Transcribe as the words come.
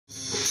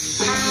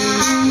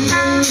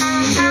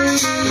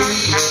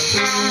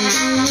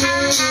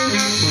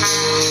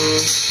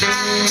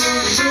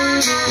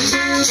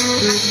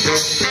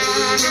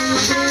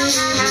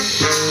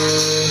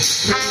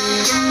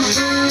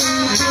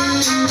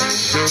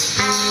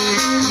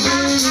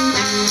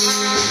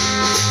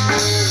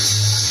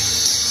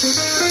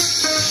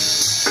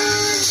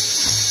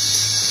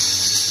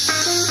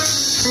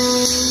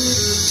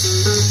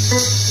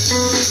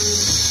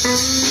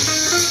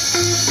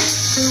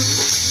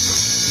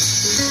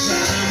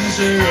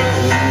the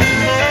road.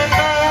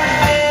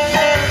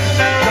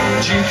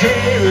 Don't you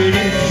care it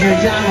if you're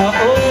young or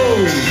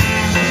old?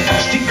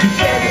 Stick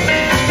together,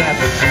 that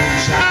the good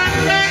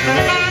times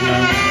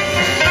roll.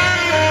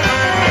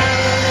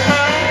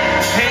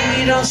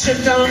 Hey, don't sit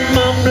down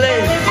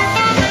mumbling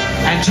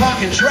and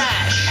talking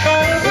trash.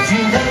 If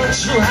you want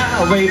to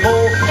highway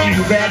boy,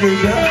 you better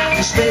go out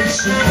to spend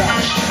some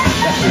cash.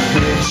 Let the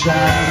good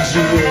times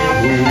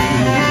roll.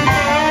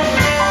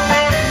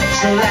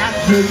 So let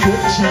the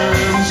good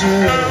times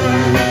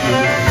roll.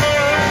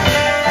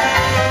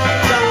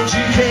 Don't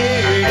you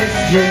care if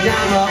you're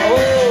young or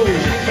old?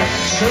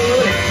 So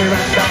let me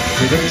right back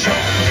to the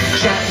track,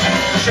 track,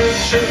 shoot,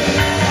 shoot,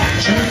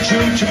 shoot,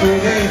 shoot, shoot,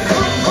 boogie.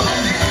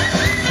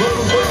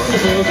 Shoot,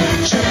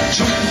 shoot,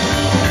 shoot,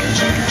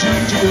 shoot,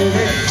 shoot,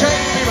 boogie.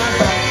 Take me right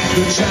back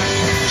to the track,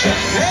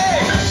 track, hey!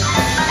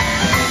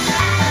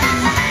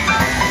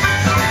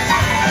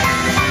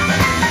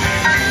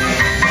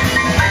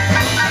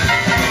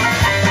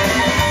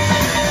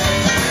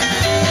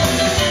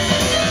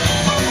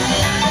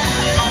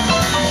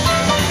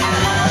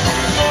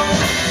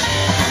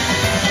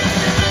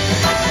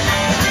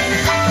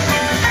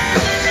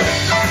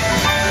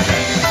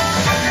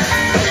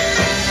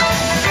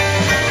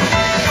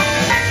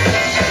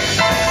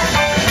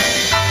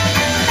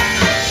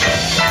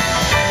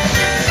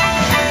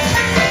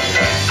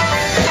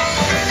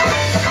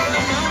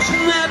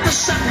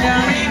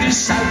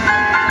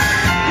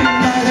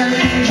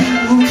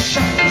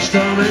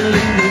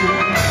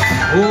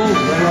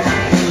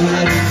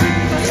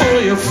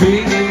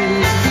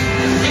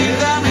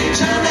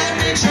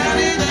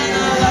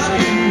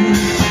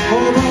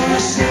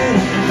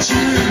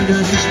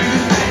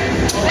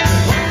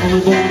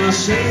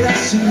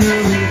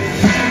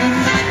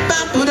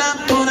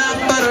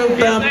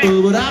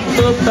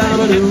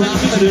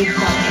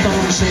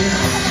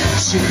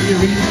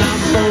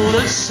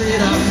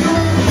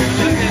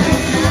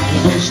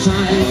 It's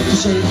time to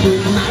say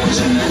goodnight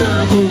to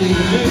Napoli.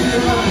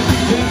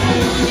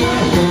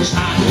 Goes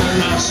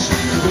higher us,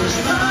 goes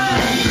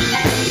bye.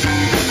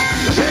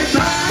 Say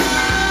bye,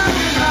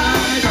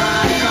 bye,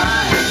 bye,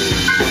 bye.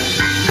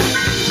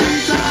 Say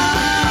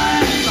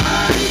bye,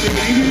 bye,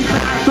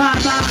 bye, bye,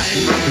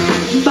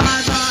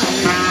 bye,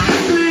 bye.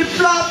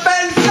 Flip-flop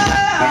and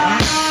fire.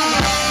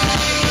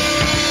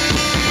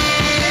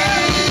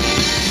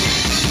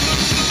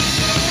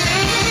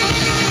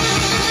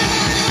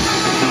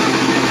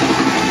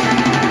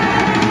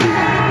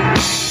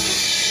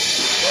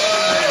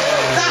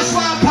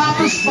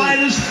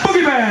 Spiders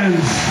Boogie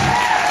Bands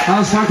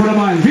aus Frankfurt am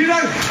Main. Vielen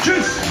Dank.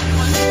 Tschüss.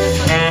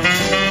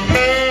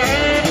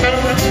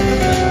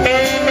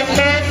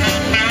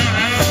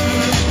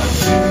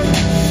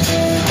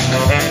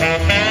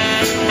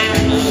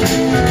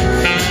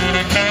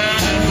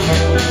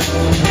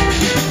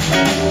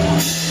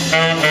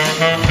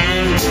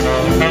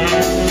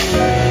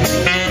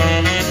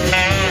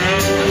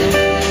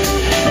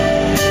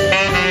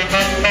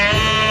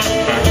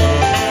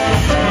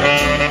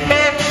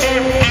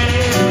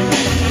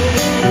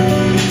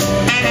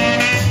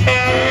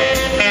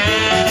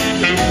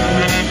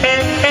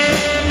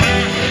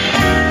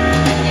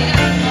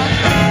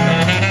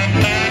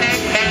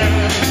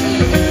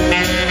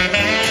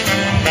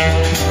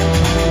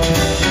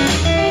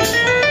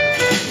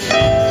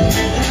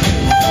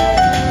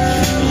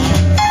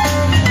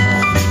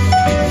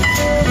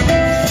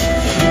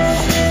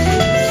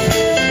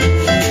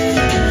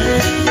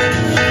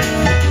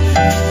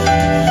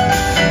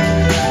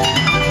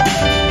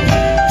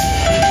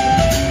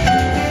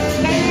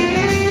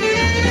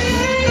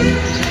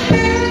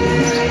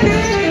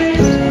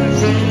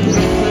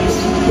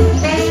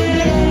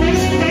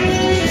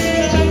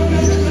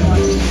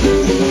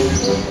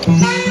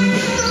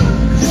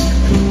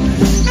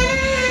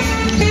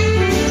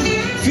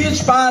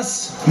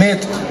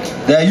 Mit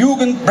der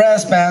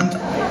Jugendbrassband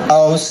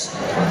aus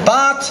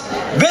Bad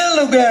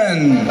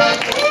Wildungen.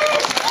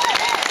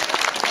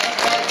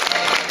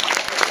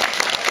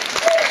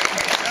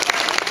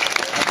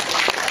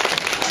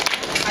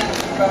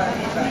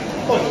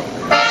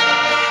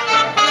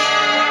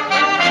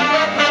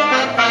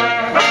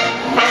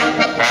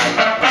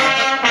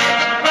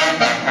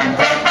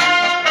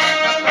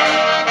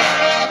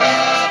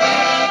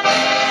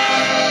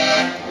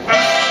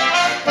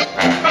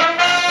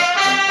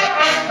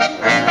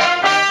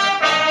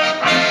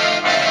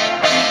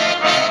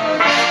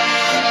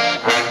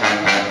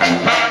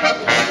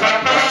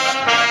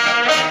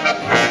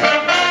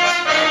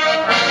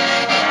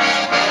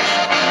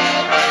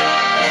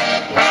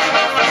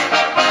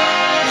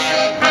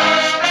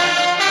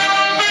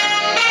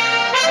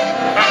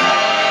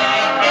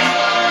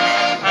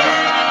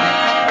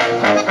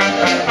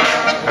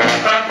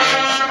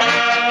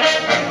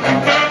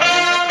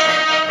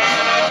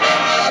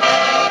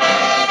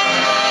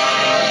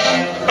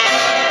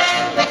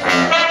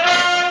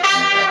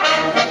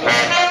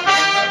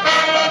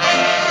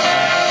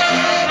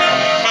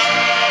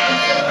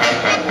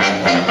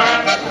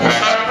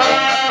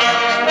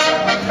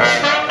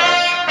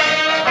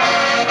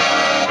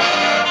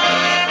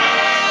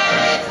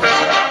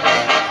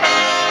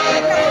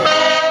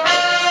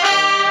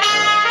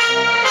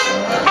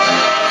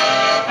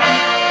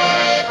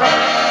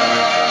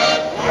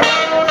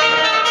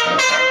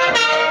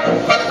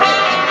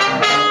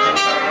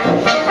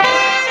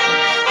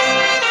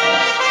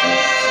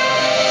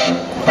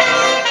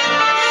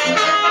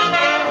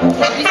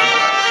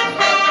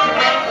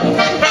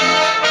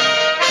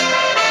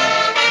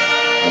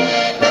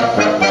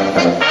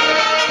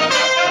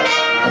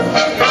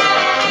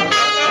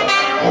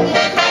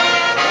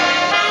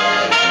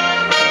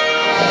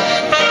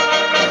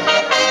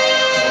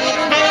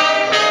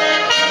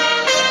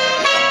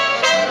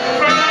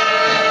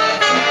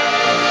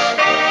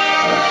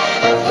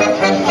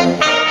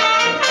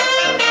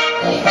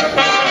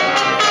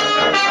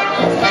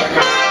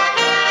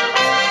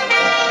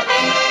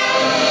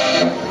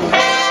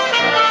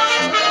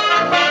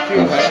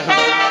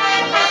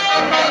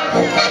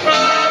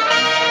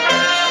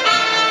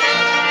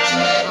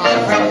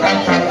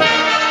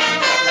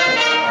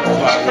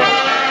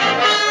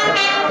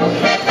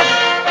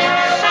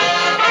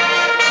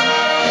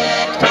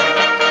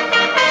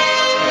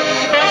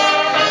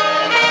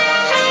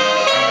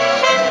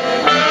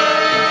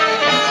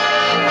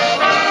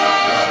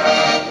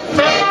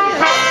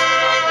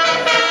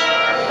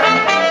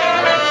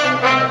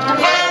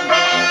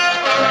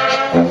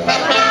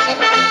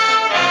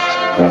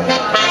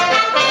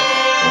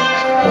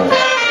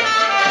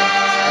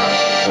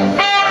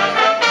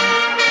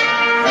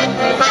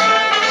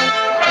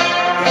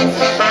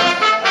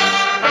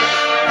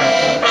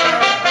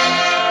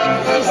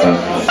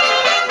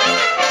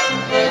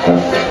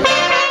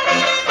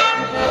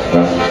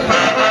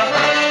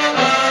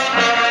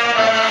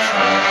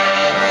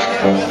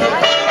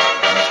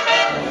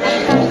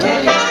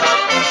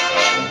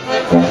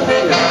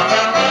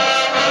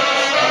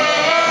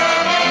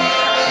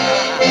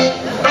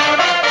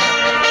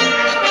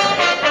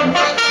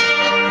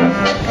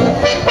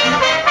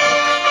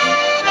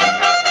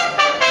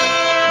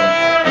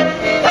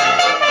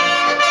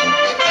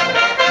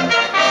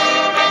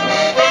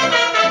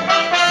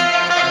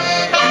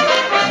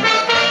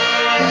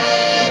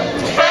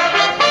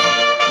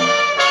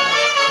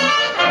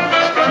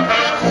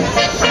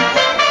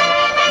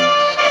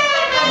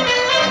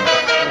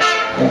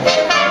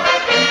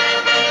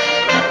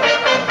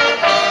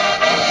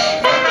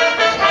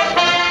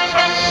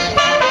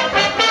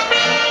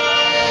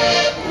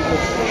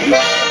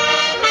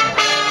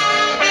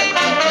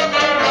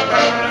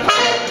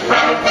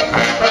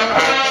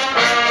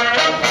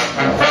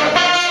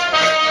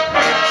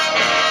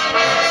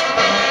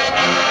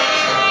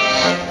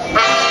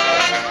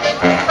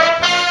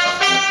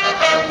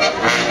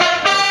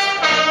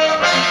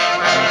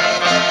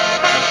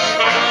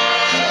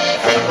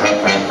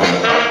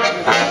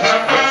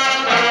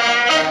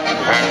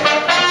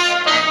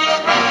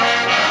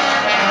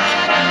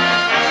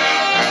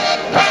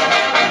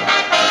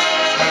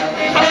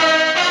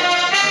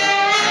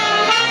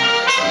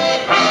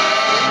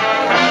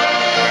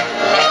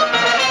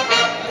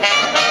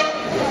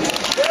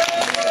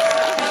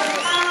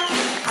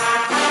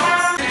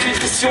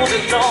 De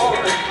temps,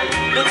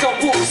 le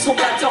tambour sont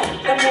battants,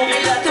 l'amour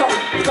est latent,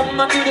 comme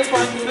un coup de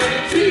poing qui me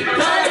pique dans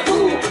la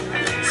boue.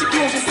 Si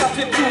plonger ça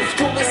fait pouf,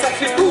 tomber ça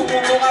fait boum,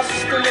 on aura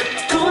juste le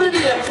temps de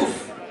dire pouf.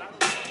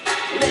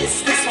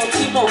 Laisse tes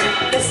sentiments,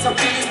 laisse un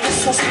pays de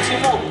son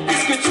sentiment,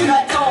 qu'est-ce que tu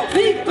attends,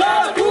 pique dans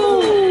la boue.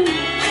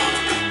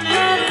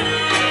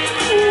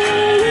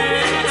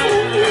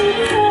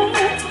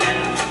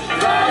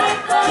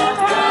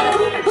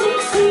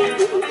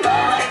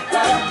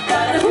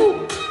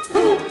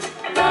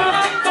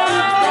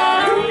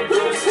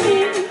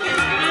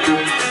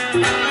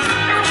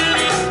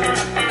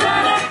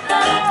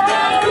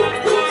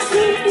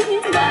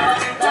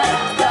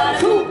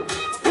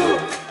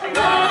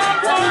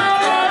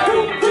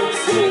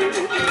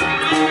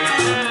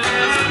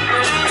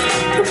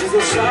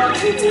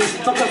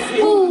 Tant qu'à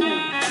faire,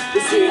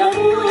 et c'est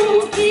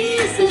l'amour qui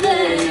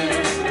s'éveille.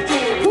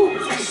 T'es boum,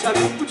 c'est chaque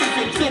coup tu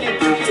fais traîner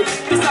tes pieds,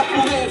 et ça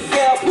pourrait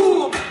faire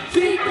boum,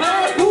 pique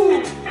pas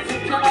boum. Fais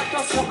bien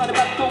attention à ne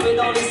pas tomber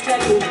dans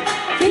l'escalier,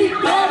 pique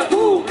pas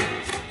boum.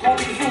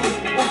 Rendez-vous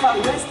au Far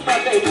West, ma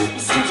belle,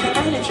 ici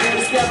jamais les tueurs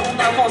espèrent qu'on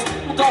avance,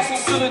 on danse,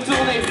 on se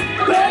retourne,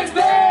 bang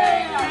bang.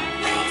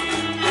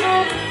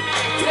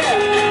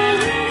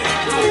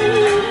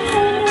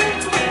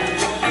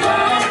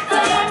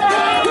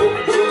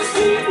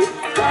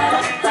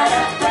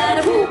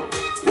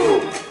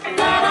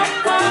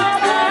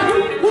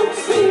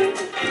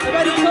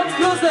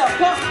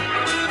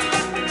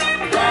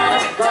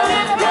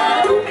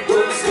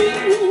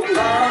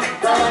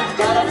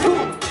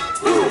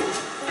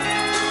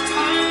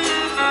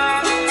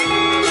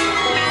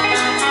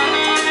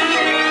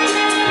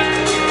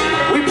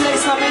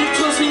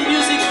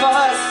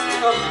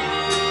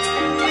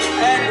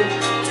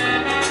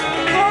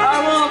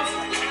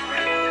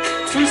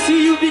 To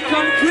see you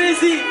become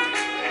crazy.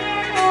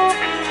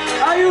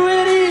 Are you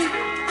ready?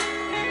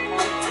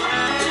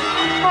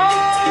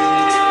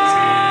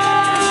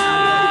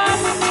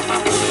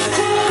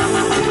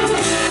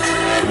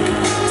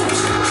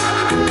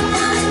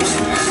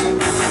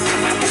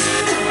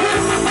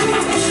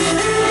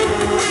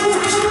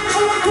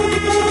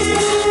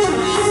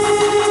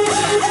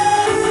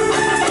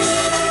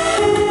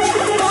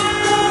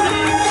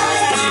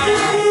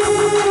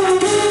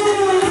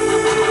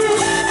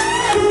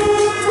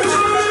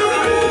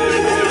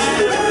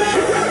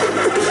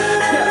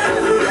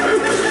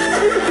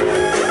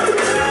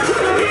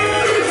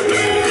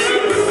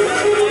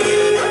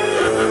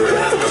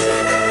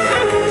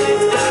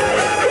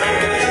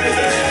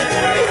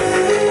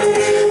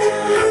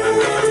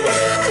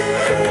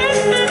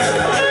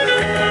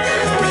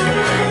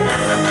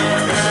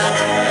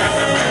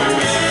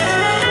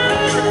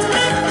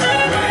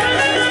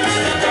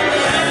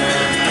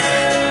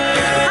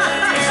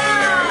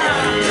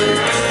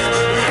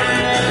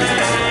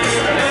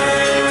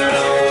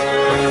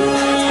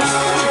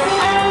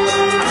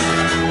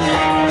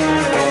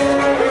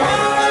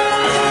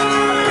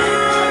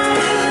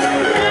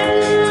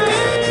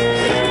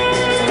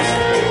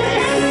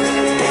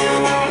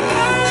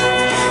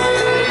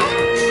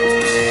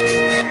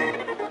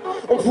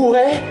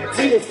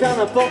 Dire et faire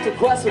n'importe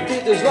quoi,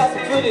 sauter de joie, ça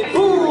fait des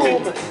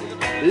boum.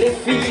 Les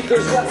filles de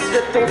joie se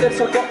jettent tomber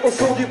sur le corps au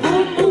son du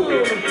boum boum.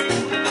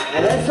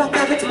 Elles flirtent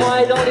avec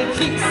moi et dans les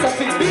clics ça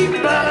fait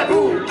bim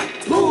balaboum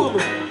boum.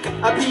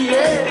 Happy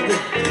end,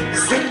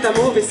 c'est un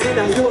mauvais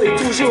scénario et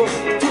toujours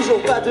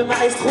pas de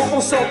maestro.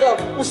 On s'endort,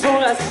 on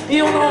s'enlace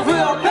et on en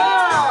veut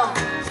encore.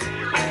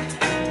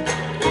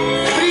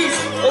 Please,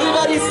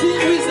 everybody sing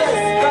with us.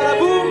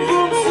 Balaboum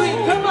boum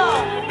swing, come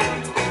on.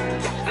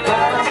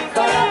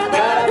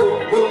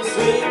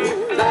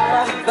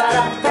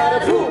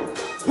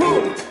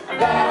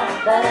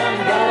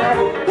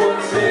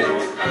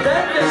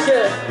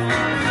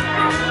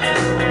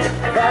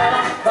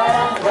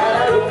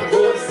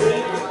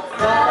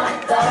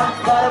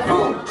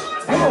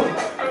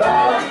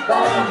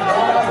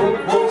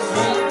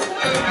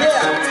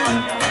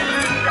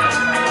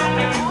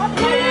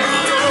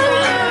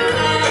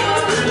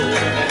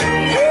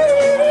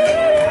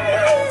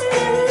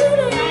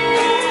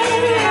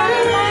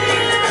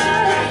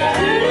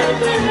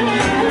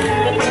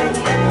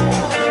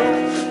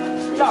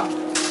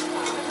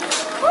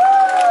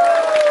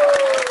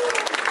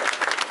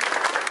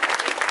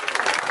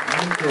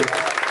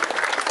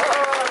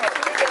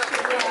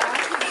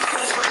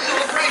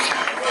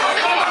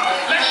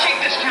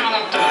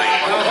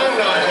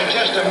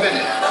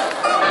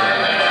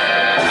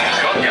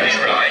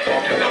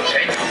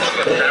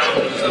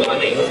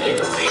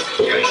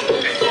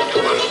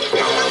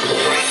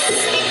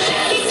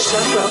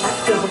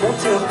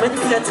 Monteur,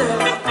 manipulateur,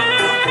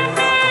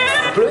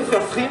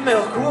 bluffeur,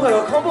 frimeur,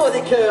 coureur, grand beau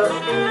des cœurs,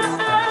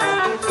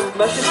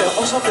 malfaiteur,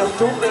 enchanteur,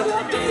 tombeur,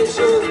 des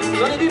choses,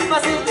 j'en ai vu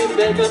passer des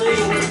belles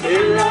conneries. Et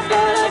la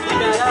la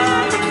la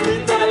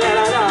la la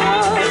la la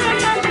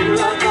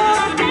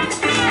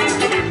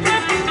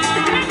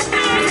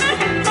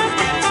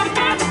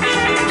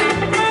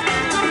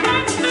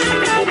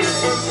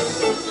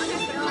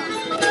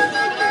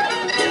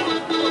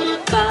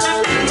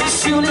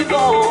sur les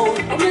bancs,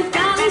 on me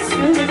parlait sur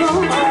les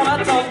bancs, en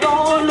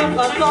attendant le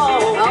printemps,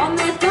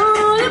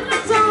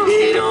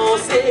 et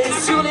danser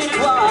sur les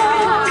toits,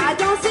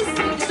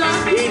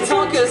 et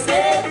tant que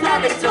c'est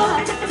avec toi,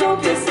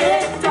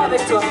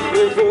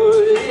 je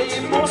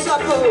voler mon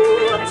chapeau,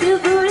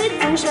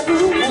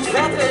 pour te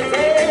faire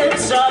traiter le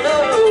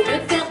charlot,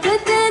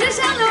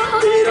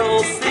 et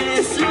danser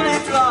sur les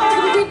toits,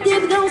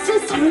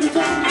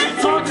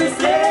 tant que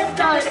c'est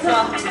avec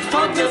toi,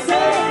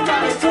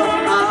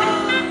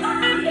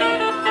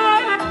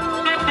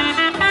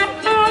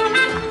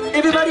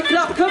 Everybody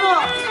clap, come on!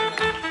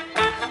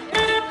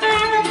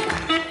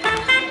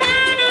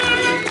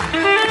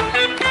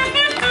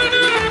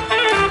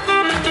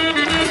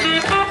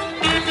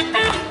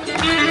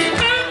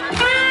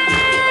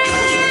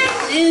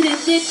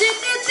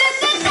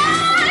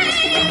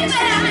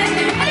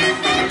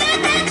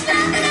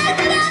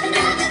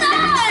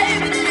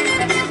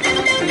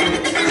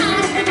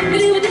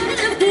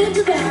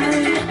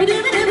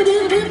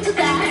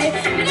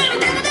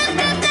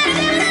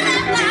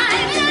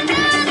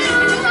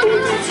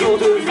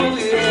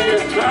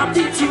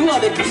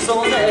 Avec ou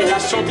sans elle, à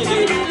chanter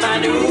du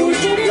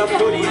manouche, la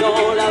folie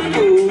dans la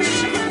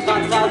bouche, pas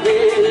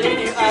traver les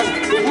nuages,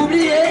 pour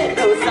oublier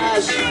nos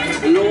âges,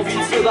 l'envie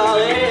de se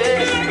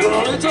barrer,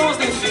 quand le temps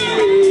se